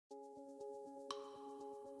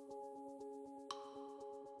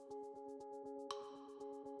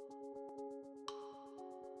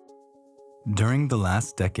During the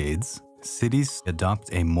last decades, cities adopt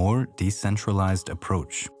a more decentralized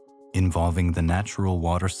approach, involving the natural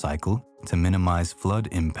water cycle to minimize flood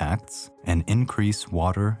impacts and increase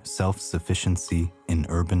water self-sufficiency in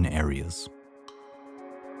urban areas.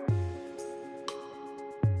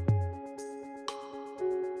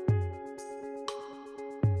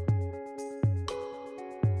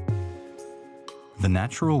 The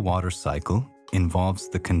natural water cycle involves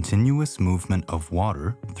the continuous movement of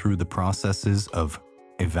water through the processes of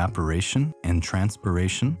evaporation and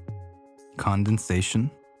transpiration, condensation,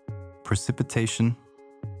 precipitation,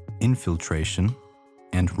 infiltration,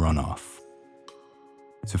 and runoff.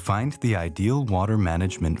 To find the ideal water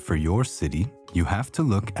management for your city, you have to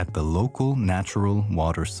look at the local natural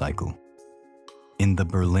water cycle. In the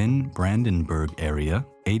Berlin-Brandenburg area,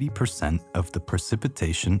 80% of the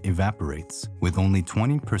precipitation evaporates, with only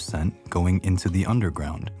 20% going into the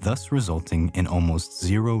underground, thus resulting in almost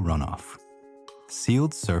zero runoff.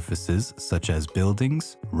 Sealed surfaces such as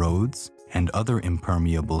buildings, roads, and other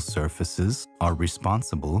impermeable surfaces are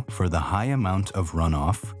responsible for the high amount of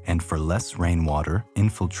runoff and for less rainwater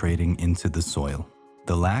infiltrating into the soil.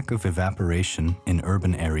 The lack of evaporation in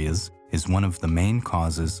urban areas is one of the main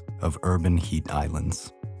causes of urban heat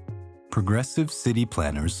islands. Progressive city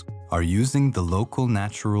planners are using the local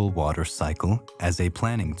natural water cycle as a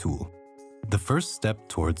planning tool. The first step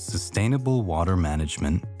towards sustainable water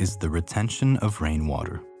management is the retention of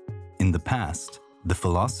rainwater. In the past, the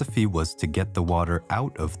philosophy was to get the water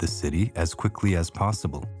out of the city as quickly as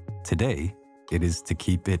possible. Today, it is to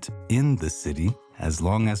keep it in the city as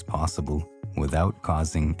long as possible without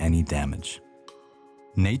causing any damage.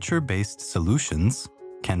 Nature-based solutions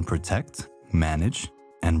can protect, manage,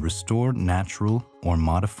 and restore natural or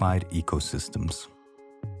modified ecosystems.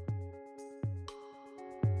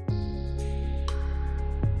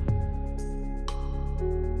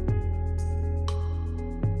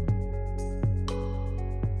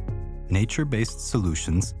 Nature-based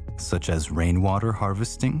solutions such as rainwater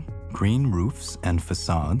harvesting, green roofs and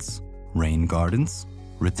facades, rain gardens,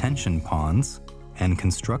 retention ponds, and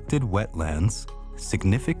constructed wetlands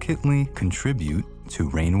significantly contribute to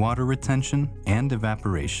rainwater retention and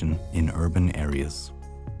evaporation in urban areas.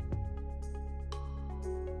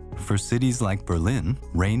 For cities like Berlin,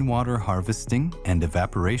 rainwater harvesting and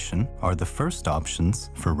evaporation are the first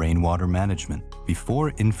options for rainwater management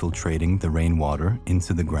before infiltrating the rainwater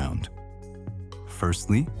into the ground.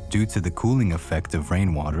 Firstly, due to the cooling effect of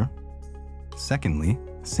rainwater. Secondly,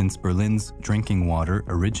 since Berlin's drinking water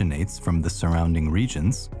originates from the surrounding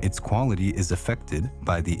regions, its quality is affected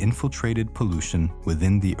by the infiltrated pollution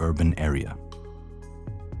within the urban area.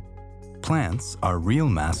 Plants are real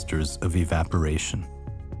masters of evaporation.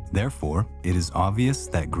 Therefore, it is obvious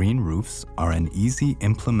that green roofs are an easy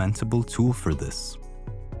implementable tool for this.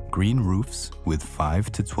 Green roofs with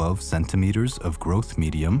 5 to 12 centimeters of growth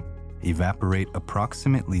medium evaporate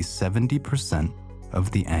approximately 70%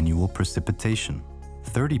 of the annual precipitation.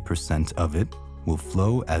 30% of it will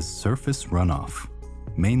flow as surface runoff,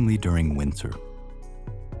 mainly during winter.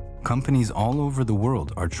 Companies all over the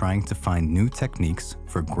world are trying to find new techniques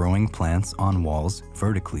for growing plants on walls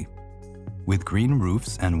vertically. With green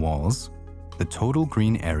roofs and walls, the total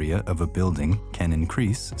green area of a building can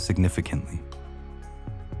increase significantly.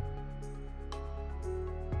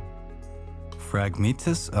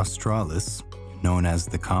 Phragmites australis, known as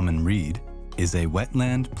the common reed, is a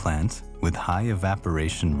wetland plant with high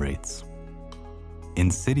evaporation rates.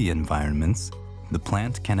 In city environments, the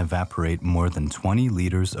plant can evaporate more than 20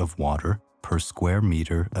 liters of water per square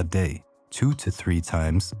meter a day, 2 to 3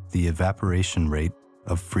 times the evaporation rate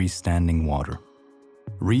of freestanding water.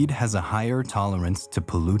 Reed has a higher tolerance to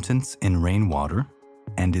pollutants in rainwater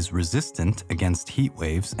and is resistant against heat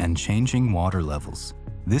waves and changing water levels.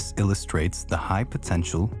 This illustrates the high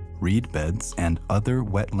potential reed beds and other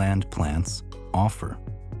wetland plants offer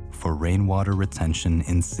for rainwater retention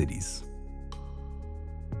in cities.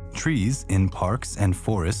 Trees in parks and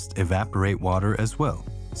forests evaporate water as well.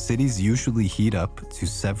 Cities usually heat up to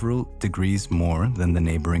several degrees more than the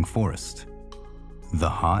neighboring forest. The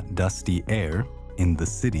hot, dusty air in the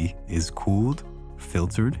city is cooled,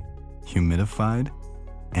 filtered, humidified,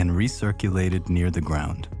 and recirculated near the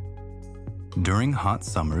ground. During hot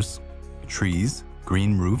summers, trees,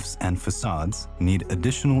 green roofs, and facades need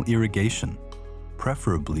additional irrigation,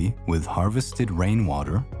 preferably with harvested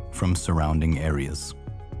rainwater from surrounding areas.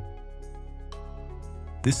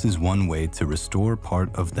 This is one way to restore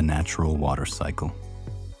part of the natural water cycle.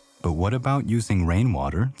 But what about using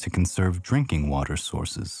rainwater to conserve drinking water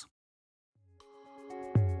sources?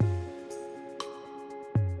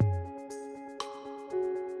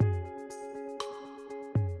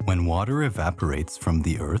 When water evaporates from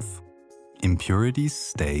the earth, impurities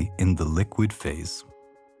stay in the liquid phase.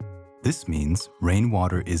 This means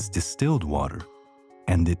rainwater is distilled water,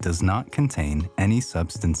 and it does not contain any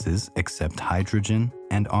substances except hydrogen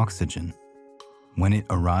and oxygen. When it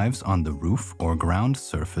arrives on the roof or ground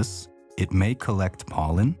surface, it may collect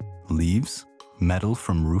pollen, leaves, metal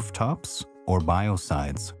from rooftops, or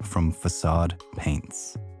biocides from facade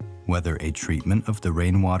paints. Whether a treatment of the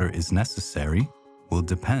rainwater is necessary will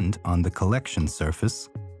depend on the collection surface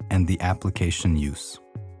and the application use.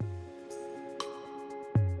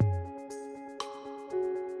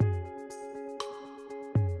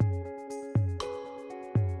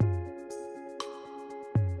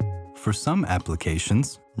 For some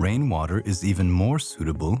applications, rainwater is even more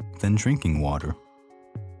suitable than drinking water.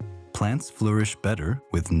 Plants flourish better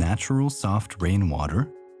with natural soft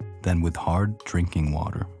rainwater than with hard drinking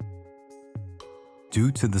water. Due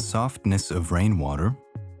to the softness of rainwater,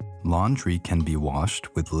 laundry can be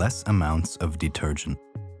washed with less amounts of detergent.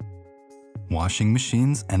 Washing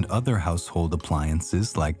machines and other household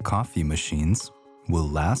appliances like coffee machines will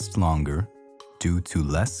last longer due to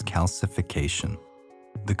less calcification.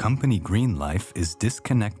 The company Green Life is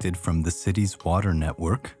disconnected from the city's water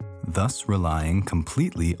network, thus relying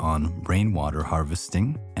completely on rainwater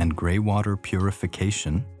harvesting and greywater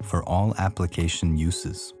purification for all application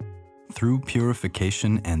uses. Through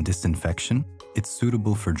purification and disinfection, it's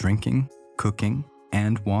suitable for drinking, cooking,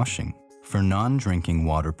 and washing. For non-drinking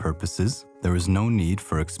water purposes, there is no need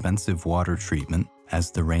for expensive water treatment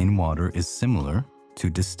as the rainwater is similar to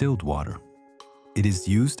distilled water. It is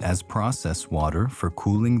used as process water for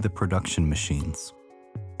cooling the production machines.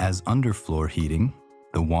 As underfloor heating,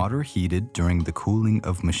 the water heated during the cooling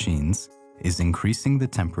of machines is increasing the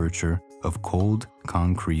temperature of cold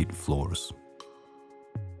concrete floors.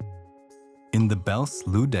 In the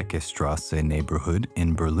Bels-Lüdecke-Straße neighborhood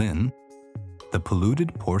in Berlin, the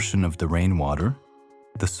polluted portion of the rainwater,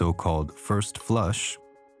 the so-called first flush,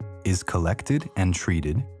 is collected and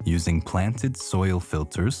treated using planted soil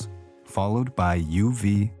filters followed by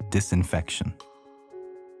UV disinfection.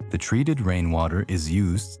 The treated rainwater is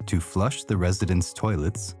used to flush the residents'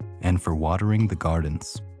 toilets and for watering the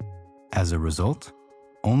gardens. As a result,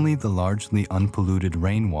 only the largely unpolluted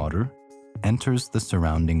rainwater enters the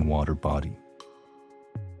surrounding water body.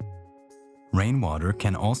 Rainwater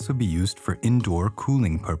can also be used for indoor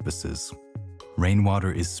cooling purposes.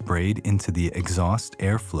 Rainwater is sprayed into the exhaust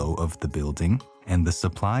airflow of the building, and the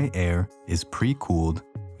supply air is pre-cooled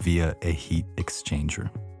via a heat exchanger,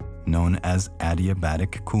 known as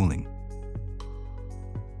adiabatic cooling.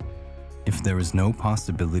 If there is no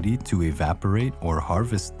possibility to evaporate or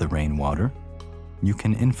harvest the rainwater, you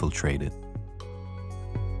can infiltrate it.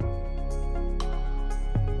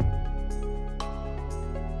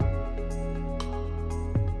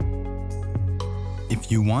 If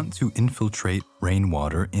you want to infiltrate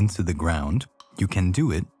rainwater into the ground, you can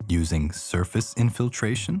do it using surface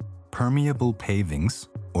infiltration, permeable pavings,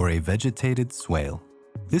 or a vegetated swale.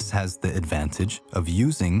 This has the advantage of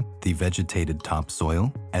using the vegetated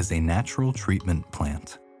topsoil as a natural treatment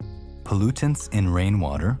plant. Pollutants in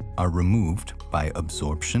rainwater are removed by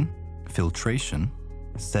absorption, filtration,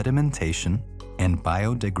 sedimentation, and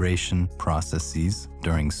biodegradation processes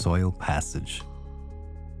during soil passage.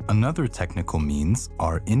 Another technical means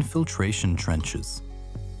are infiltration trenches.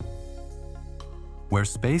 Where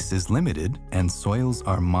space is limited and soils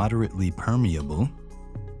are moderately permeable,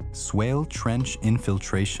 swale trench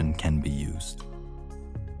infiltration can be used.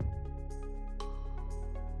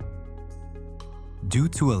 Due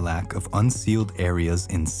to a lack of unsealed areas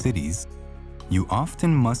in cities, you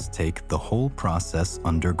often must take the whole process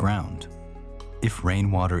underground. If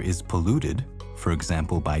rainwater is polluted, for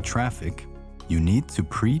example by traffic, you need to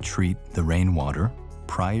pre-treat the rainwater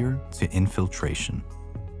prior to infiltration.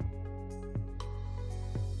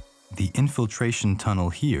 The infiltration tunnel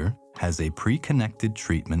here has a pre-connected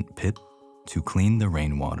treatment pit to clean the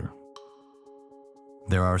rainwater.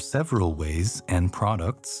 There are several ways and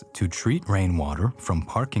products to treat rainwater from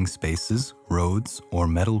parking spaces, roads, or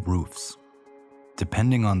metal roofs.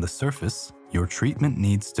 Depending on the surface, your treatment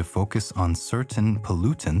needs to focus on certain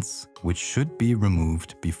pollutants which should be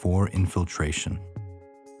removed before infiltration.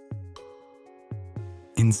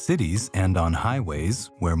 In cities and on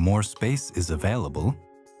highways where more space is available,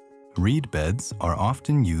 reed beds are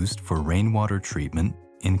often used for rainwater treatment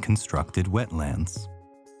in constructed wetlands.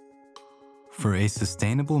 For a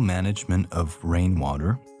sustainable management of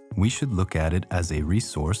rainwater, we should look at it as a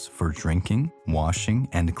resource for drinking, washing,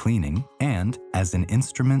 and cleaning, and as an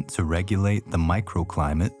instrument to regulate the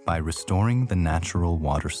microclimate by restoring the natural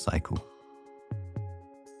water cycle.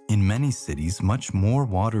 In many cities, much more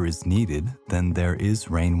water is needed than there is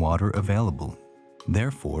rainwater available.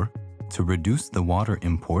 Therefore, to reduce the water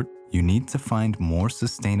import, you need to find more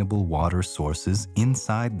sustainable water sources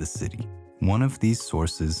inside the city. One of these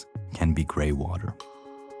sources can be greywater.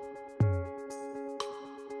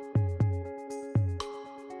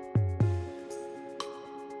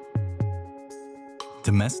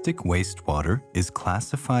 Domestic wastewater is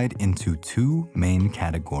classified into two main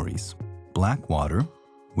categories: black water,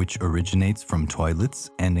 which originates from toilets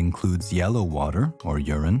and includes yellow water or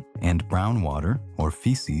urine and brown water or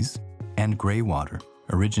feces, and greywater,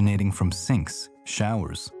 originating from sinks,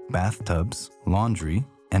 showers, bathtubs, laundry,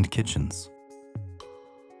 and kitchens.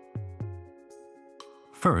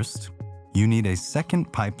 First, you need a second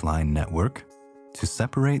pipeline network to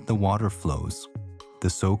separate the water flows, the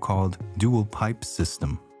so-called dual pipe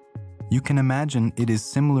system. You can imagine it is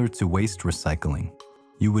similar to waste recycling.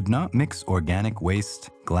 You would not mix organic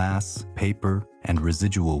waste, glass, paper, and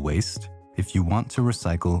residual waste if you want to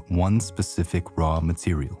recycle one specific raw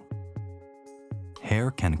material.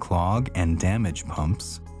 Hair can clog and damage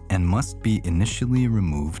pumps and must be initially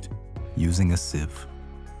removed using a sieve.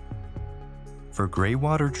 For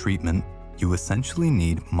greywater treatment, you essentially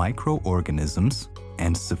need microorganisms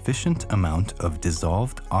and sufficient amount of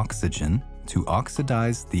dissolved oxygen to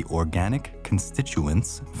oxidize the organic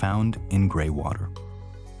constituents found in greywater.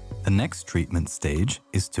 The next treatment stage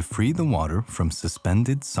is to free the water from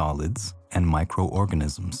suspended solids and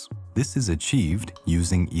microorganisms. This is achieved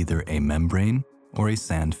using either a membrane or a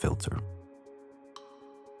sand filter.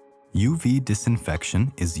 UV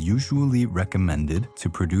disinfection is usually recommended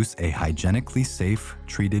to produce a hygienically safe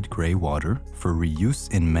treated greywater for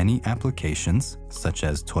reuse in many applications such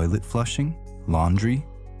as toilet flushing, laundry,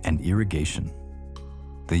 and irrigation.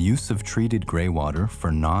 The use of treated greywater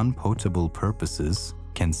for non-potable purposes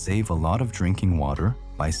can save a lot of drinking water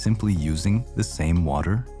by simply using the same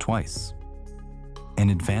water twice. An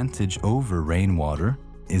advantage over rainwater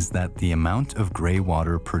is that the amount of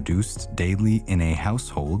greywater produced daily in a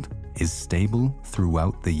household is stable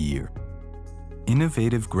throughout the year.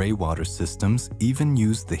 Innovative greywater systems even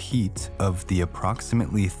use the heat of the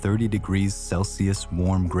approximately 30 degrees Celsius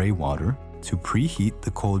warm greywater to preheat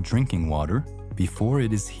the cold drinking water before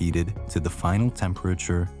it is heated to the final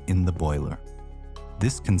temperature in the boiler.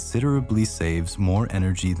 This considerably saves more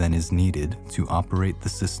energy than is needed to operate the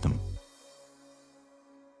system.